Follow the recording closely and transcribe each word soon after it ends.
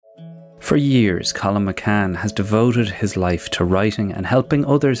For years, Colin McCann has devoted his life to writing and helping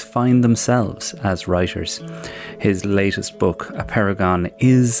others find themselves as writers. His latest book, A Paragon,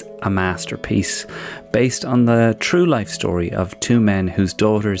 is a masterpiece based on the true life story of two men whose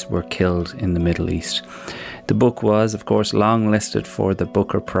daughters were killed in the Middle East. The book was, of course, longlisted for the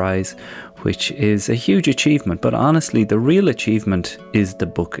Booker Prize, which is a huge achievement, but honestly, the real achievement is the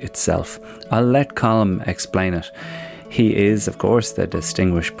book itself. I'll let Colin explain it. He is, of course, the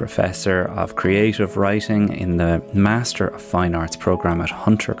Distinguished Professor of Creative Writing in the Master of Fine Arts program at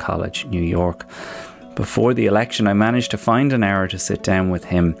Hunter College, New York. Before the election, I managed to find an hour to sit down with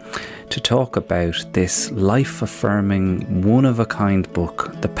him to talk about this life-affirming, one-of-a-kind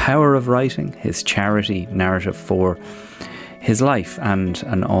book, The Power of Writing, his charity narrative for his life, and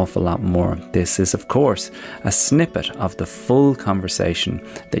an awful lot more. This is, of course, a snippet of the full conversation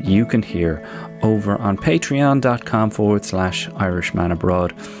that you can hear over on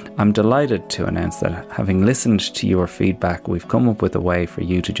patreon.com/IrishmanAbroad. I'm delighted to announce that, having listened to your feedback, we've come up with a way for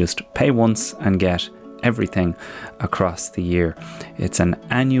you to just pay once and get everything across the year. It's an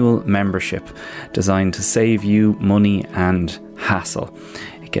annual membership designed to save you money and hassle.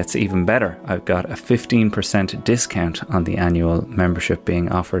 Gets even better. I've got a 15% discount on the annual membership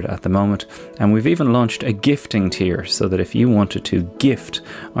being offered at the moment, and we've even launched a gifting tier so that if you wanted to gift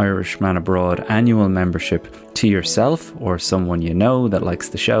Irishman Abroad annual membership to yourself or someone you know that likes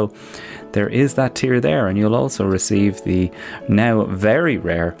the show, there is that tier there, and you'll also receive the now very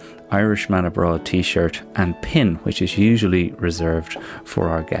rare Irishman Abroad t-shirt and pin, which is usually reserved for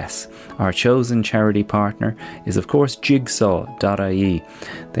our guests. Our chosen charity partner is, of course, Jigsaw.ie.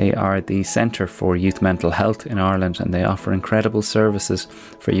 They are the Centre for Youth Mental Health in Ireland, and they offer incredible services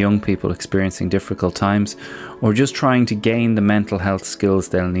for young people experiencing difficult times or just trying to gain the mental health skills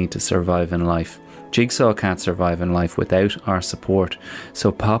they'll need to survive in life. Jigsaw can't survive in life without our support,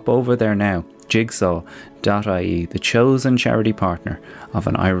 so pop over there now. Jigsaw.ie, the chosen charity partner of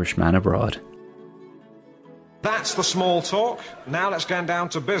An Irishman Abroad. That's the small talk. Now let's get down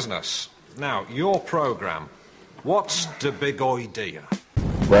to business. Now, your programme. What's the big idea?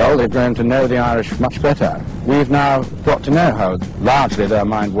 Well, they've grown to know the Irish much better. We've now got to know how largely their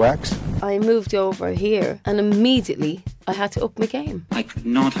mind works. I moved over here and immediately I had to up my game. I could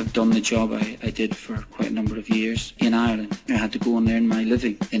not have done the job I did for quite a number of years in Ireland. I had to go and earn my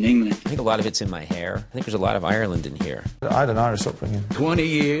living in England. I think a lot of it's in my hair. I think there's a lot of Ireland in here. I had an Irish upbringing. 20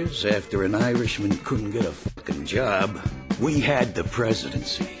 years after an Irishman couldn't get a fucking job, we had the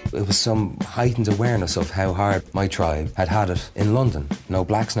presidency. It was some heightened awareness of how hard my tribe had it in London. No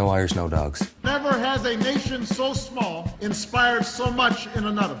blacks, no Irish, no dogs. Never has a nation so small inspired so much in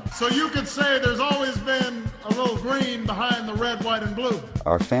another. So you could say there's always been a little green behind the red, white, and blue.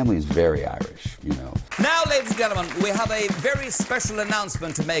 Our family is very Irish, you know. Now, ladies and gentlemen, we have a very special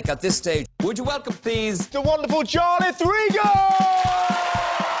announcement to make at this stage. Would you welcome, please, the wonderful Charlie Thrigo!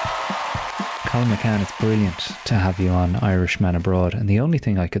 Colin McCann, it's brilliant to have you on Irishman Abroad, and the only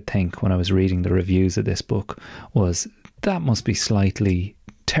thing I could think when I was reading the reviews of this book was that must be slightly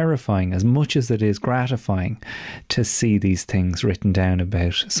terrifying, as much as it is gratifying to see these things written down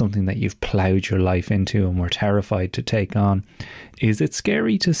about something that you've ploughed your life into and were terrified to take on. Is it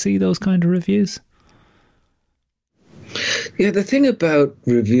scary to see those kind of reviews? Yeah, the thing about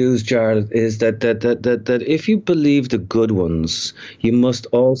reviews, Jared, is that if you believe the good ones, you must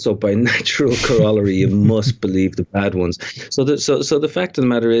also, by natural corollary, you must believe the bad ones. So the fact of the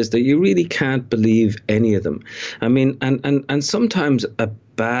matter is that you really can't believe any of them. I mean, and sometimes a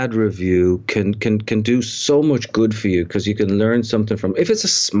bad review can do so much good for you because you can learn something from, if it's a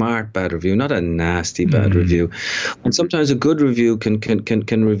smart bad review, not a nasty bad review. And sometimes a good review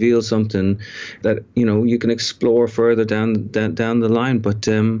can reveal something that, you know, you can explore further down the line. But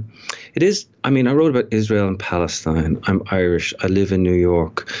it is, I mean, I wrote about Israel and Palestine. I'm Irish. I live in New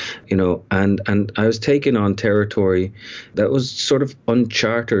York, you know, and I was taking on territory that was sort of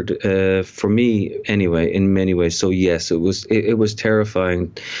uncharted for me anyway, in many ways. So yes, it was terrifying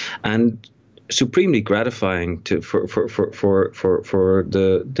and supremely gratifying for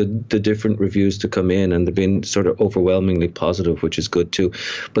the different reviews to come in, and they've been sort of overwhelmingly positive, which is good too.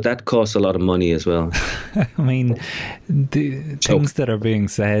 But that costs a lot of money as well. I mean, the things that are being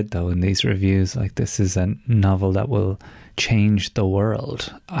said though in these reviews, like this is a novel that will change the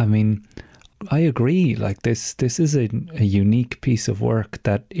world. I mean, I agree. Like this is a unique piece of work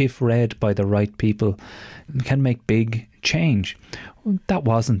that, if read by the right people, can make big change. That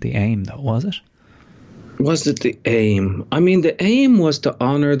wasn't the aim, though, was it? Was it the aim? I mean, the aim was to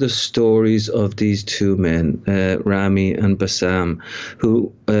honor the stories of these two men, Rami and Bassam,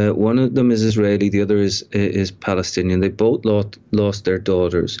 who one of them is Israeli, the other is Palestinian. They both lost their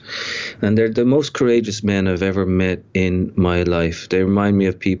daughters, and they're the most courageous men I've ever met in my life. They remind me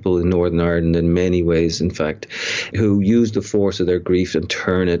of people in Northern Ireland in many ways, in fact, who use the force of their grief and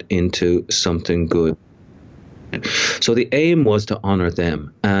turn it into something good. So the aim was to honor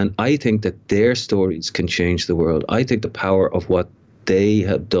them, and I think that their stories can change the world. I think the power of what they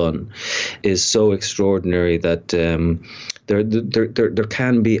have done is so extraordinary that there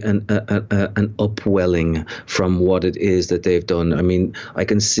can be an upwelling from what it is that they've done. I mean, I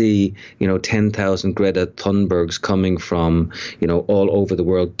can see 10,000 Greta Thunbergs coming from all over the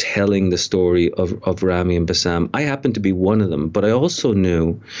world telling the story of Rami and Bassam. I happen to be one of them, but I also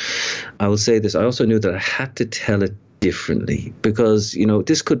knew that I had to tell it differently, because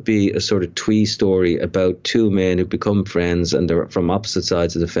this could be a sort of twee story about two men who become friends and they're from opposite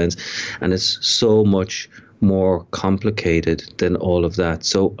sides of the fence, and it's so much more complicated than all of that.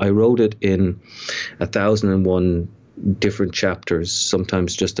 So I wrote it in 1,001 different chapters,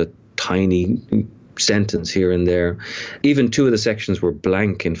 sometimes just a tiny sentence here and there. Even two of the sections were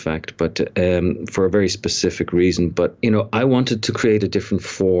blank, in fact, but for a very specific reason. But I wanted to create a different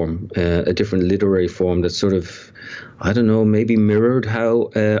form, a different literary form that sort of, I don't know, maybe mirrored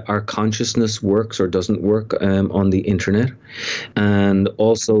how our consciousness works or doesn't work on the internet, and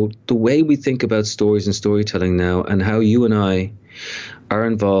also the way we think about stories and storytelling now, and how you and I are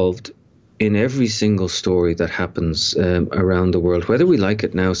involved in every single story that happens around the world, whether we like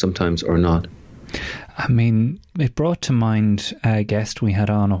it now sometimes or not. I mean, it brought to mind a guest we had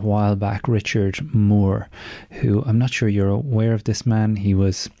on a while back, Richard Moore, who, I'm not sure you're aware of this man. He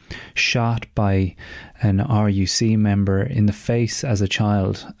was shot by an RUC member in the face as a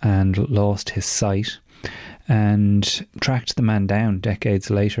child and lost his sight, and tracked the man down decades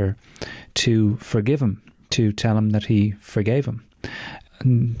later to forgive him, to tell him that he forgave him.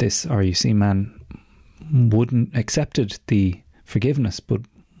 And this RUC man wouldn't accepted the forgiveness, but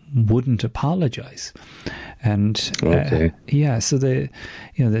wouldn't apologize. And so the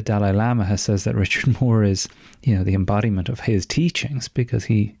Dalai Lama has says that Richard Moore is the embodiment of his teachings, because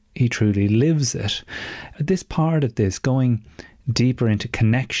he truly lives it. This part of this, going deeper into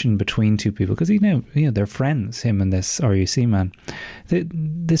connection between two people, because they're friends, him and this RUC man.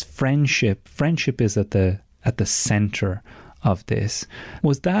 This friendship is at the center of this.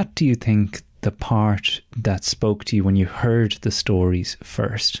 Was that, do you think, the part that spoke to you when you heard the stories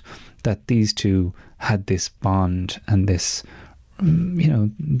first, that these two had this bond and this,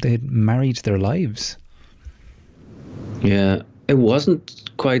 they'd married their lives? Yeah, it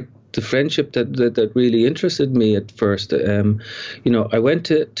wasn't quite the friendship that really interested me at first. I went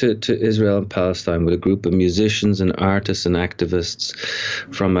to Israel and Palestine with a group of musicians and artists and activists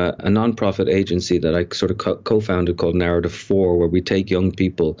from a non-profit agency that I sort of co-founded called Narrative 4, where we take young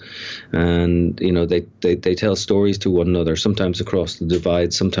people and they tell stories to one another, sometimes across the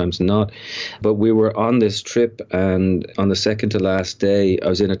divide, sometimes not. But we were on this trip, and on the second to last day I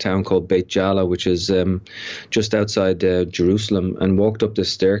was in a town called Beit Jala, which is just outside Jerusalem, and walked up this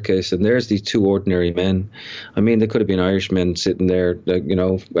staircase, and there's these two ordinary men. I mean, they could have been Irishmen sitting there,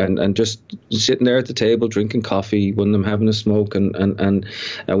 and just sitting there at the table drinking coffee, one of them having a smoke, and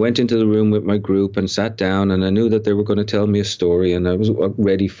I went into the room with my group and sat down, and I knew that they were going to tell me a story, and I was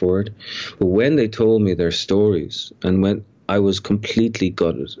ready for it. But when they told me their stories, and when I was completely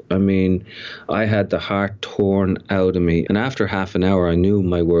gutted. I mean, I had the heart torn out of me. And after half an hour, I knew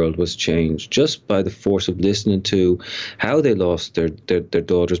my world was changed just by the force of listening to how they lost their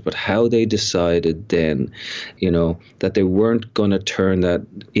daughters, but how they decided then, that they weren't going to turn that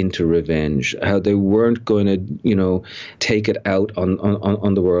into revenge, how they weren't going to, take it out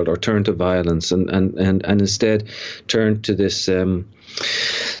on the world or turn to violence, and instead turn to this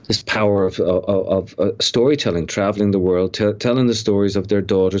power of storytelling, traveling the world, telling the stories of their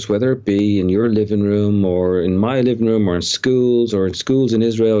daughters, whether it be in your living room or in my living room or in schools in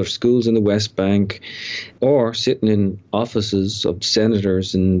Israel or schools in the West Bank, or sitting in offices of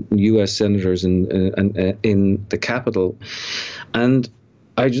senators and U.S. senators and in the Capitol. And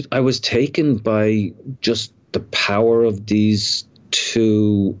I was taken by just the power of these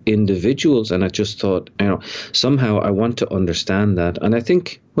two individuals, and I just thought, somehow I want to understand that. And I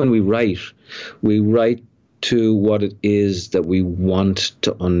think when we write to what it is that we want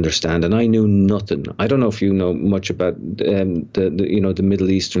to understand. And I knew nothing. I don't know if you know much about the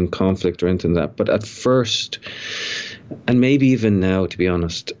Middle Eastern conflict or anything like that, but at first, And maybe even now, to be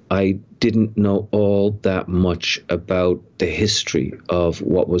honest, I didn't know all that much about the history of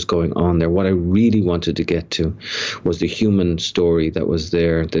what was going on there. What I really wanted to get to was the human story that was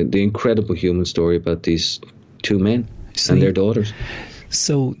there, the incredible human story about these two men and their daughters.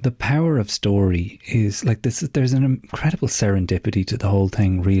 So the power of story is like this. There's an incredible serendipity to the whole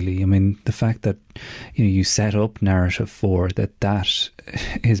thing, really. I mean, the fact that you set up Narrative 4, that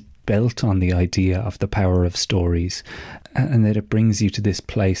is built on the idea of the power of stories, and that it brings you to this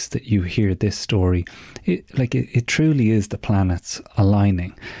place that you hear this story. It truly is the planets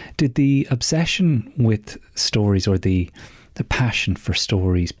aligning. Did the obsession with stories, or the passion for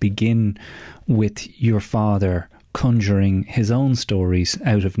stories, begin with your father conjuring his own stories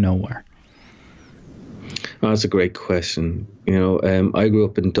out of nowhere? Oh, that's a great question. I grew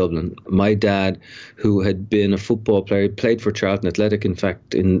up in Dublin. My dad, who had been a football player, played for Charlton Athletic, in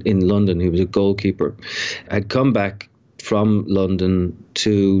fact, in London. He was a goalkeeper, had come back from London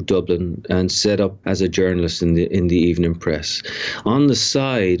to Dublin and set up as a journalist in the evening press. On the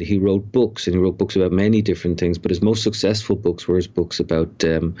side, he wrote books, and he wrote books about many different things, but his most successful books were his books about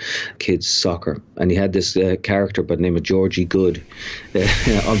kids' soccer. And he had this character by the name of Georgie Good,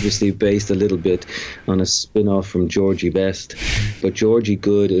 obviously based a little bit on a spin-off from Georgie Best. But Georgie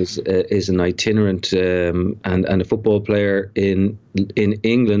Good is an itinerant and a football player in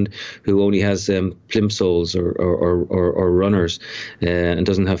England who only has plimsolls or runners and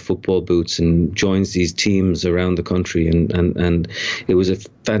doesn't have football boots, and joins these teams around the country, and it was a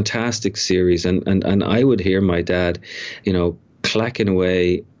fantastic series, and I would hear my dad clacking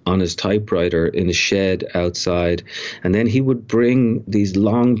away on his typewriter in the shed outside, and then he would bring these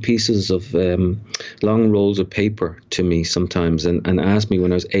long pieces of long rolls of paper to me sometimes, and ask me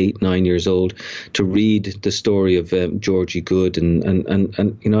when I was 8-9 years old to read the story of Georgie Good, and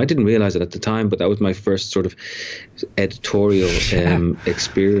I didn't realize it at the time, but that was my first sort of editorial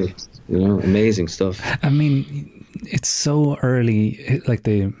experience. Amazing stuff. I mean, it's so early. Like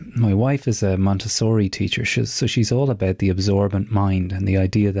my wife is a Montessori teacher, so she's all about the absorbent mind, and the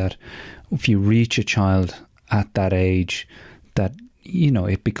idea that if you reach a child at that age, that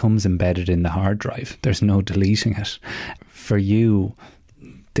it becomes embedded in the hard drive. There's no deleting it. For you,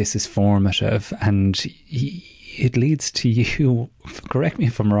 this is formative, and it leads to you, correct me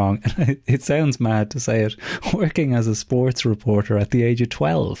if I'm wrong, it sounds mad to say it, working as a sports reporter at the age of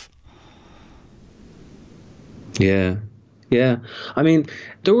 12. Yeah. I mean,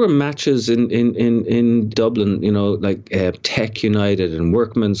 there were matches in Dublin, like Tech United and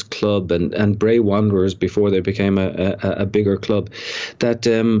Workman's Club and Bray Wanderers before they became a bigger club, that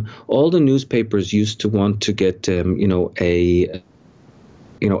all the newspapers used to want to get, a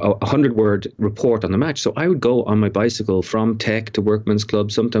 100-word report on the match. So I would go on my bicycle from Tech to Workman's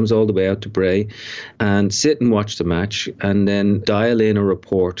Club, sometimes all the way out to Bray, and sit and watch the match, and then dial in a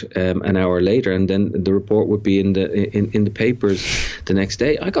report an hour later, and then the report would be in the papers the next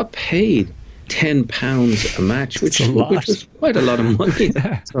day. I got paid £10 a match, which was quite a lot of money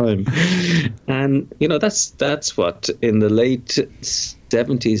at the time. And that's what, in the late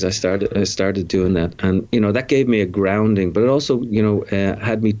 70s I started doing that, and that gave me a grounding, but it also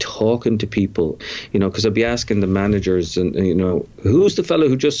had me talking to people, because I'd be asking the managers, and who's the fellow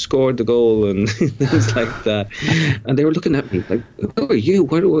who just scored the goal, and things like that, and they were looking at me like, who are you?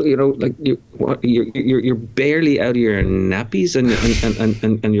 You're barely out of your nappies,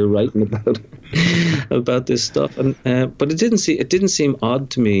 and you're writing about this stuff, and but it didn't seem odd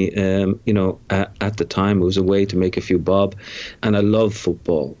to me, at the time. It was a way to make a few bob, and I love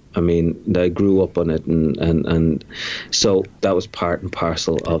football. I mean, I grew up on it, and so that was part and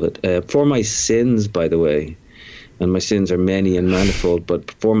parcel of it. For my sins, by the way, and my sins are many and manifold,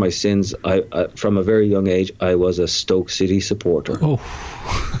 but for my sins, I from a very young age, I was a Stoke City supporter. Oh.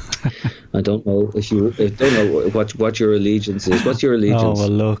 I don't know what your allegiance is. What's your allegiance? Oh, well,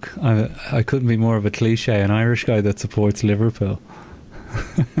 look, I couldn't be more of a cliche, an Irish guy that supports Liverpool.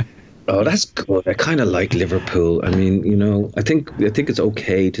 Oh, that's good. I kind of like Liverpool. I mean, I think it's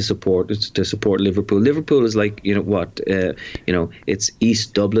okay to support Liverpool. Liverpool is like, it's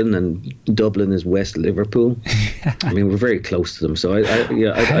East Dublin, and Dublin is West Liverpool. I mean, we're very close to them. So I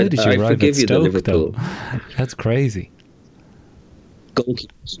forgive you, Stoke, the Liverpool. Though? That's crazy.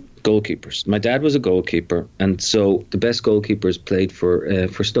 Goalkeepers. goalkeepers. My dad was a goalkeeper, and so the best goalkeepers played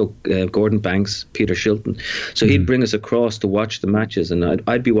for Stoke. Gordon Banks, Peter Shilton. So he'd bring us across to watch the matches, and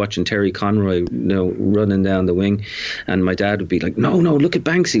I'd be watching Terry Conroy, running down the wing, and my dad would be like, "No, look at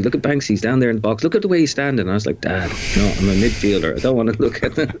Banksy, he's down there in the box. Look at the way he's standing." And I was like, "Dad, no, I'm a midfielder. I don't want to look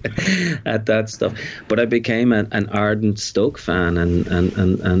at that stuff." But I became an ardent Stoke fan,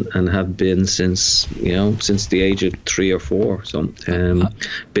 and have been since the age of 3 or 4. So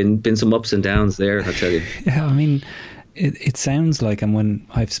been some ups and downs there, I tell you. Yeah, I mean, it sounds like, and when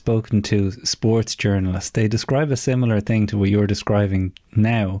I've spoken to sports journalists, they describe a similar thing to what you're describing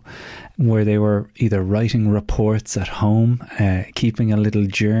now, where they were either writing reports at home, keeping a little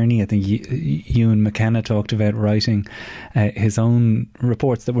journey. I think Ewan McKenna talked about writing his own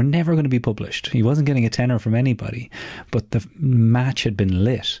reports that were never going to be published. He wasn't getting a tenner from anybody, but the match had been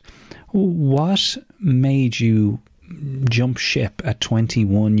lit. What made you jump ship at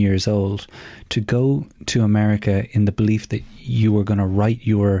 21 years old to go to America in the belief that you were going to write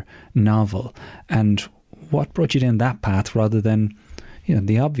your novel? And what brought you down that path rather than,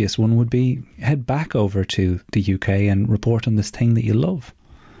 the obvious one would be head back over to the UK and report on this thing that you love?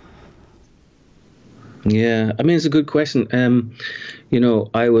 Yeah, I mean, it's a good question.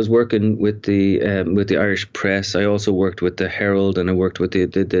 I was working with the Irish Press. I also worked with the Herald, and I worked with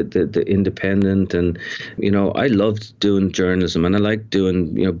the Independent, and I loved doing journalism, and I liked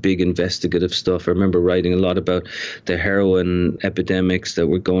doing big investigative stuff. I remember writing a lot about the heroin epidemics that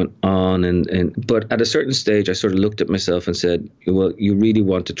were going on, but at a certain stage, I sort of looked at myself and said, "Well, you really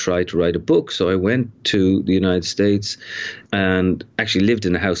want to try to write a book." So I went to the United States and actually lived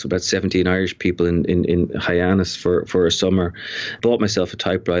in a house with about 17 Irish people in Hyannis for a summer. Bought myself a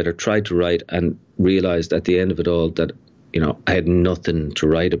typewriter, tried to write, and realized at the end of it all that I had nothing to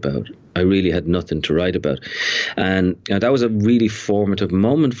write about. I really had nothing to write about. And that was a really formative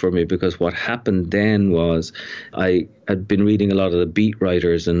moment for me, because what happened then was I had been reading a lot of the beat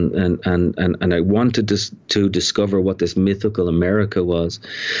writers, and I wanted to discover what this mythical America was.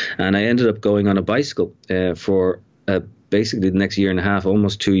 And I ended up going on a bicycle for basically the next year and a half,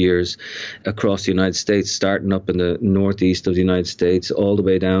 almost 2 years, across the United States, starting up in the northeast of the United States, all the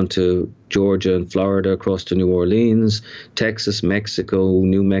way down to Georgia and Florida, across to New Orleans, Texas, Mexico,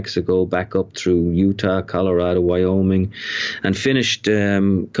 New Mexico, back up through Utah, Colorado, Wyoming, and finished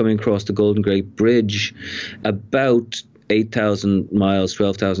coming across the Golden Gate Bridge about 8,000 miles,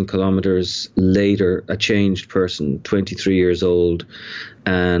 12,000 kilometers later, a changed person, 23 years old,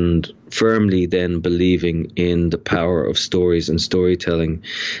 and firmly then believing in the power of stories and storytelling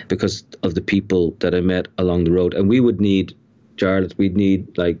because of the people that I met along the road. And we would need, Jarlath, we'd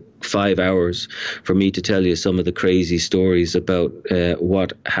need like 5 hours for me to tell you some of the crazy stories about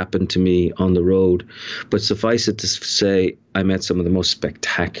what happened to me on the road. But suffice it to say, I met some of the most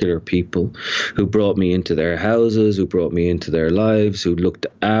spectacular people who brought me into their houses, who brought me into their lives, who looked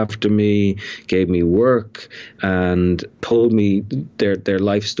after me, gave me work, and told me their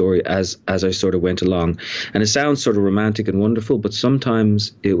life story as I sort of went along. And it sounds sort of romantic and wonderful, but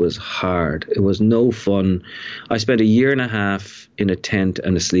sometimes it was hard. It was no fun. I spent a year and a half in a tent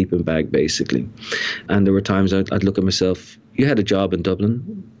and a sleeping bag, basically. And there were times I'd look at myself, you had a job in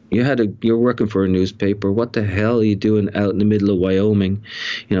Dublin. You're working for a newspaper. What the hell are you doing out in the middle of Wyoming?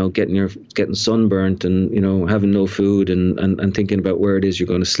 Getting sunburnt and having no food and thinking about where it is you're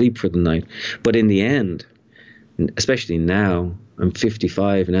going to sleep for the night. But in the end, especially now, I'm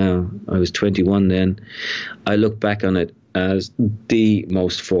 55 now. I was 21 then. I look back on it as the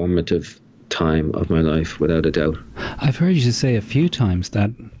most formative time of my life, without a doubt. I've heard you say a few times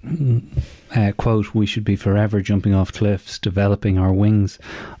that quote, "We should be forever jumping off cliffs, developing our wings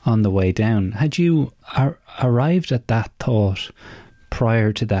on the way down." Had you arrived at that thought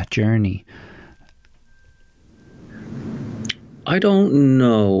prior to that journey? I don't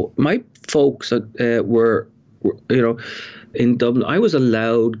know. My folks were in Dublin. I was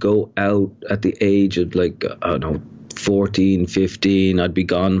allowed go out at the age of 14, 15, I'd be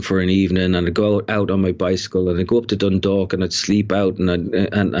gone for an evening, and I'd go out on my bicycle, and I'd go up to Dundalk, and I'd sleep out,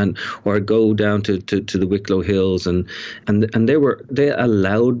 or I'd go down to the Wicklow Hills, and they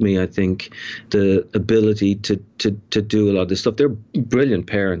allowed me, I think, the ability to do a lot of this stuff. They're brilliant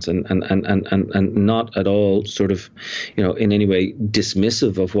parents, and not at all sort of, in any way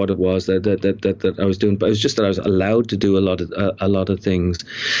dismissive of what it was that I was doing. But it was just that I was allowed to do a lot of things,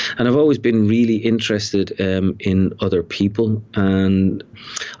 and I've always been really interested in other other people, and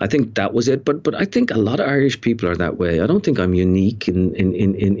I think that was it. But I think a lot of Irish people are that way. I don't think I'm unique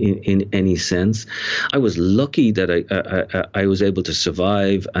in any sense. I was lucky that I was able to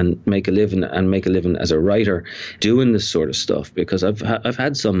survive and make a living as a writer doing this sort of stuff, because I've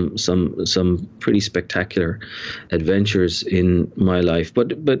had some pretty spectacular adventures in my life.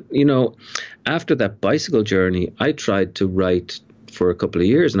 But you know, after that bicycle journey, I tried to write for a couple of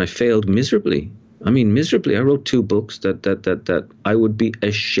years and I failed miserably. I mean, miserably. I wrote 2 books that I would be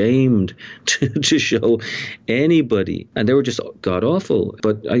ashamed to show anybody, and they were just god awful.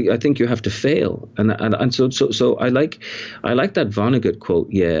 But I think you have to fail, and so I like that Vonnegut quote.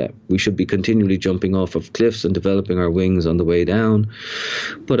 Yeah, we should be continually jumping off of cliffs and developing our wings on the way down.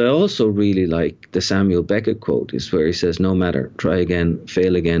 But I also really like the Samuel Beckett quote, is where he says, "No matter, try again,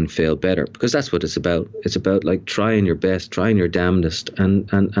 fail better," because that's what it's about. It's about like trying your best, trying your damnedest, and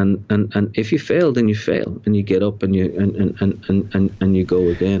if you fail, then you fail, and you get up and you go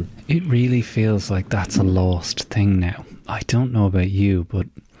again. It really feels like that's a lost thing now. I don't know about you, but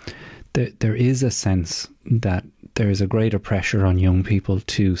there is a sense that there is a greater pressure on young people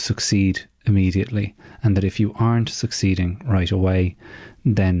to succeed immediately, and that if you aren't succeeding right away,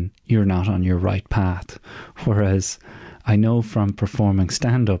 then you're not on your right path. Whereas I know from performing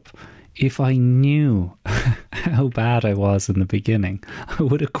stand-up, if I knew how bad I was in the beginning, I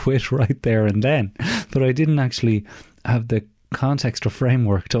would have quit right there and then. But I didn't actually have the context or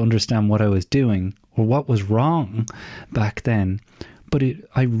framework to understand what I was doing or what was wrong back then. But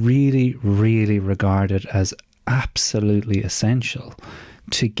I really, really regard it as absolutely essential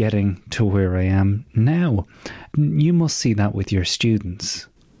to getting to where I am now. You must see that with your students.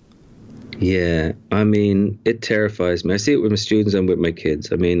 Yeah, I mean, it terrifies me. I see it with my students and with my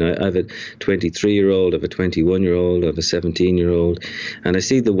kids. I mean, I have a 23-year-old, I have a 21-year-old, I have a 17-year-old, and I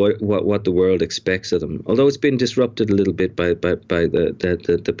see what the world expects of them. Although it's been disrupted a little bit by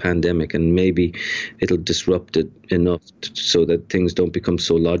the pandemic, and maybe it'll disrupt it enough so that things don't become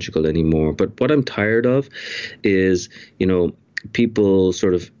so logical anymore. But what I'm tired of is, you know, people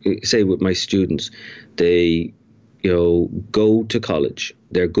sort of say with my students, they, you know, go to college,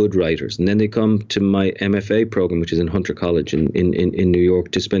 they're good writers, and then they come to my MFA program, which is in Hunter College in New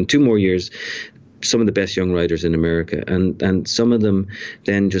York, to spend 2 more years, some of the best young writers in America, and some of them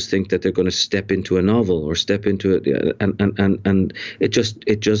then just think that they're going to step into a novel or step into it, and it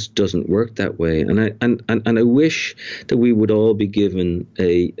just doesn't work that way. And I wish that we would all be given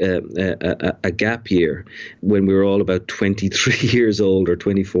a gap year when we were all about 23 years old or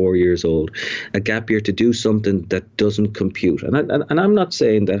 24 years old, a gap year to do something that doesn't compute. And I'm not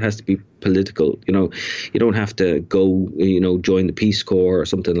saying that has to be political. You know, you don't have to go, you know, join the Peace Corps or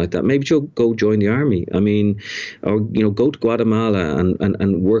something like that. Maybe you'll go join the army. I mean, or, you know, go to Guatemala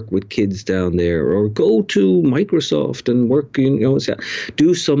and work with kids down there, or go to Microsoft and work, you know,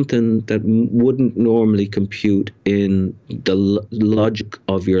 do something that wouldn't normally compute in the logic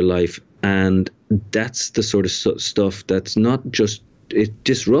of your life. And that's the sort of stuff that's not just, it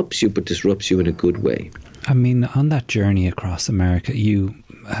disrupts you, but disrupts you in a good way. I mean, on that journey across America, you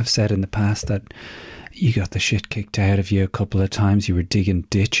have said in the past that you got the shit kicked out of you a couple of times. You were digging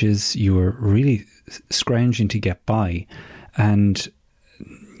ditches. You were really scrounging to get by. And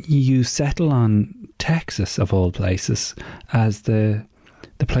you settle on Texas, of all places, as the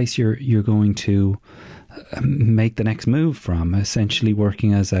place you're going to make the next move from, essentially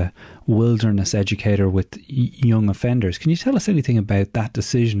working as a wilderness educator with young offenders. Can you tell us anything about that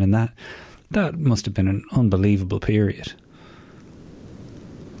decision? And that must have been an unbelievable period.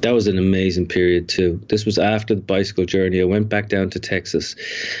 That was an amazing period too. This was after the bicycle journey. I went back down to Texas,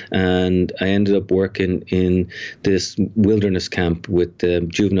 and I ended up working in this wilderness camp with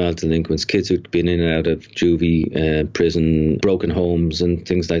juvenile delinquents, kids who'd been in and out of juvie, prison, broken homes and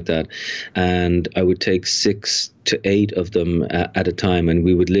things like that. And I would take 6 to 8 of them at a time, and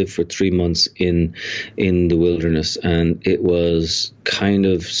we would live for 3 months in the wilderness, and it was kind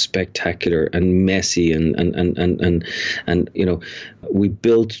of spectacular and messy, and you know, we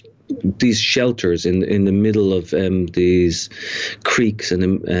built these shelters in the middle of these creeks in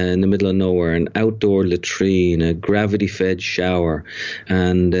the middle of nowhere, an outdoor latrine, a gravity-fed shower,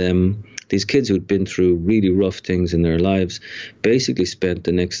 and these kids who'd been through really rough things in their lives basically spent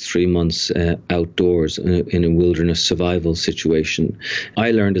the next 3 months outdoors in a wilderness survival situation.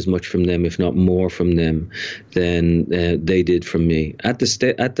 I learned as much from them, if not more from them, than they did from me. At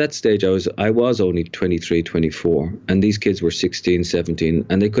that stage, I was only 23, 24, and these kids were 16, 17,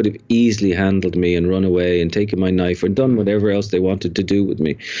 and they could have easily handled me and run away and taken my knife or done whatever else they wanted to do with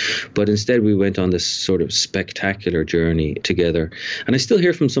me. But instead, we went on this sort of spectacular journey together. And I still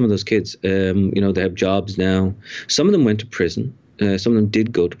hear from some of those kids They have jobs now. Some of them went to prison. Some of them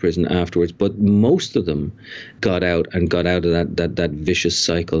did go to prison afterwards, but most of them got out of that vicious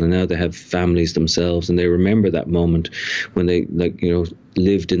cycle, and now they have families themselves, and they remember that moment when they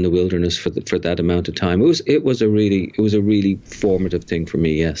lived in the wilderness for that amount of time. It was a really formative thing for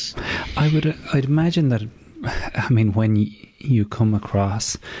me. Yes, I'd imagine that. I mean, when you come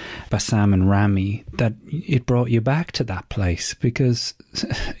across Bassam and Rami, that it brought you back to that place, because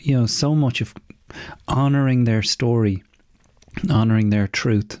so much of honouring their story, honouring their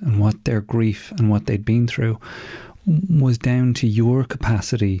truth and what their grief and what they'd been through was down to your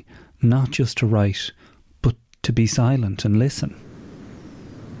capacity not just to write but to be silent and listen.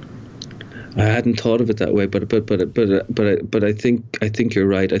 I hadn't thought of it that way, but I think you're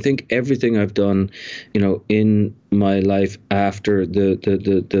right. I think everything I've done, in my life after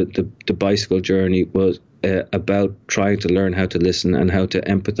the bicycle journey was about trying to learn how to listen and how to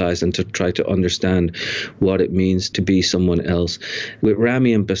empathize and to try to understand what it means to be someone else. With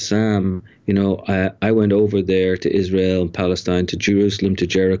Rami and Bassam, I went over there to Israel and Palestine, to Jerusalem, to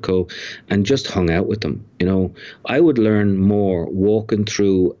Jericho, and just hung out with them. I would learn more walking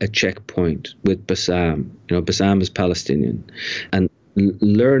through a checkpoint with Bassam. Bassam is Palestinian, and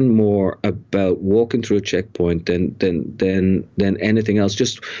learn more about walking through a checkpoint than anything else.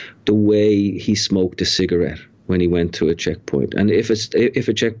 Just the way he smoked a cigarette when he went through a checkpoint, and if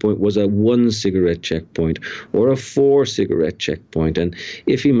a checkpoint was a 1 cigarette checkpoint or a 4 cigarette checkpoint, and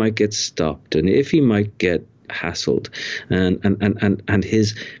if he might get stopped and if he might get hassled, and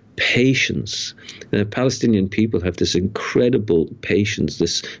his patience. The Palestinian people have this incredible patience,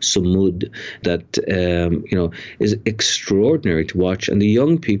 this sumud that is extraordinary to watch, and the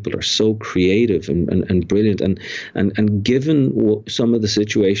young people are so creative and brilliant, and given some of the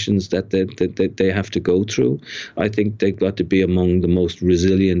situations that they have to go through, I think they've got to be among the most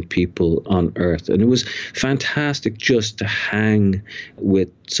resilient people on earth. And it was fantastic just to hang with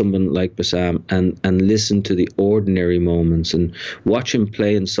someone like Bassam and listen to the ordinary moments and watch him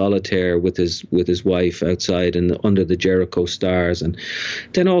play in solitaire with his wife outside and under the Jericho stars, and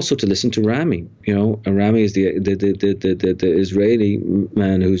then also to listen to Rami. And Rami is the Israeli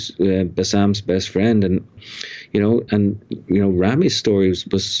man who's Bassam's best friend, and Rami's story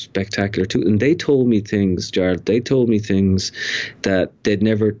was spectacular too. And they told me things, Gerald. They told me things that they'd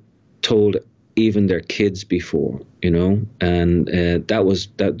never told even their kids before, and that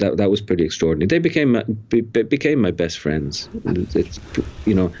was pretty extraordinary. They became my best friends. It's,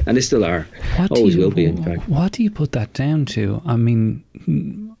 and they still are. Always will be, in fact. What do you put that down to? I mean,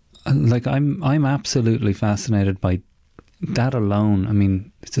 like I'm absolutely fascinated by that alone. I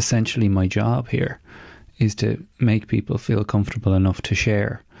mean, it's essentially my job here, is to make people feel comfortable enough to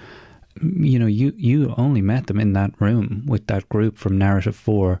share. You only met them in that room with that group from Narrative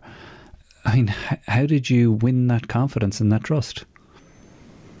 4. I mean, how did you win that confidence and that trust?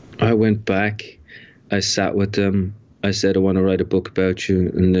 I went back, I sat with them, I said, I want to write a book about you.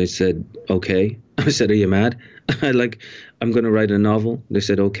 And they said, okay. I said, are you mad? I'm going to write a novel. They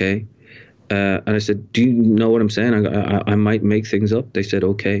said, okay. And I said, do you know what I'm saying? I might make things up. They said,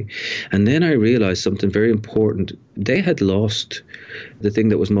 okay. And then I realized something very important. They had lost the thing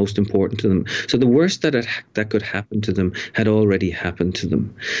that was most important to them. So the worst that could happen to them had already happened to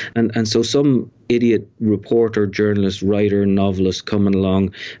them. And so some idiot reporter, journalist, writer, novelist coming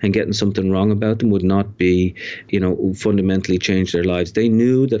along and getting something wrong about them would not be, fundamentally change their lives. They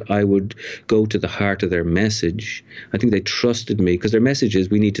knew that I would go to the heart of their message. I think they trusted me because their message is,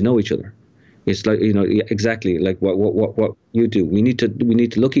 we need to know each other. It's like, exactly like what you do. We need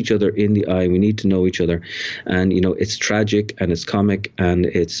to look each other in the eye. We need to know each other. And, it's tragic and it's comic and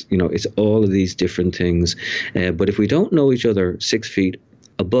it's all of these different things. But if we don't know each other 6 feet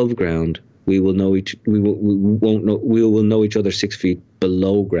above ground, we will know each other 6 feet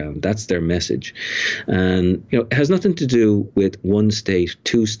below ground. That's their message. And, it has nothing to do with 1 state,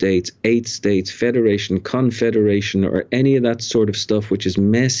 2 states, 8 states, federation, confederation, or any of that sort of stuff, which is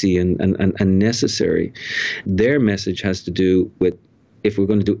messy and necessary. Their message has to do with, if we're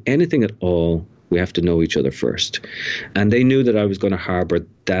going to do anything at all, we have to know each other first. And they knew that I was going to harbor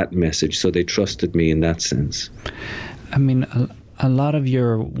that message, so they trusted me in that sense. I mean, a lot of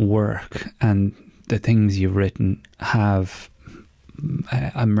your work and the things you've written have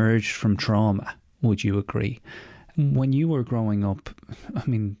emerged from trauma, would you agree? When you were growing up, I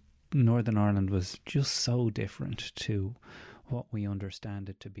mean, Northern Ireland was just so different to what we understand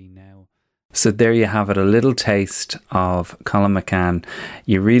it to be now. So there you have it, a little taste of Colin McCann.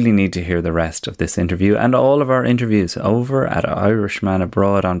 You really need to hear the rest of this interview and all of our interviews over at Irishman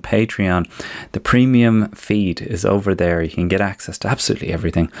Abroad on Patreon. The premium feed is over there. You can get access to absolutely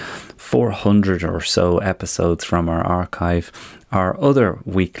everything 400 or so episodes from our archive, our other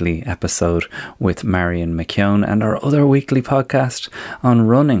weekly episode with Marion McKeown, and our other weekly podcast on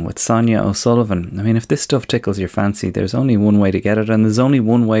running with Sonia O'Sullivan. I mean, if this stuff tickles your fancy, there's only one way to get it, and there's only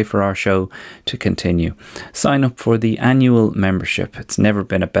one way for our show to continue. Sign up for the annual membership. It's never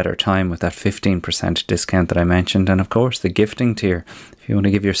been a better time with that 15% discount that I mentioned, and of course the gifting tier. If you want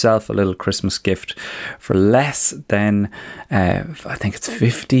to give yourself a little Christmas gift for less than I think it's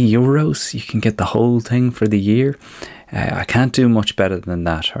 €50, you can get the whole thing for the year. I can't do much better than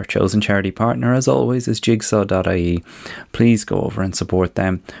that. Our chosen charity partner, as always, is jigsaw.ie. Please go over and support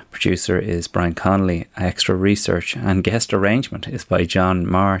them. Producer is Brian Connolly. Extra research and guest arrangement is by John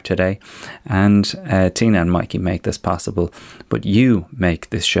Marr today. And Tina and Mikey make this possible. But you make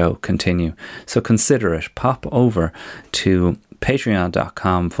this show continue. So consider it. Pop over to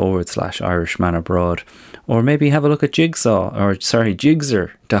patreon.com/Irishman Abroad, or maybe have a look at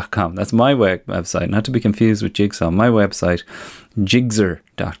Jigsaw.com. That's my website, not to be confused with Jigsaw. My website,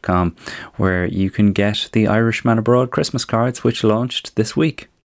 Jigsaw.com, where you can get the Irishman Abroad Christmas cards, which launched this week.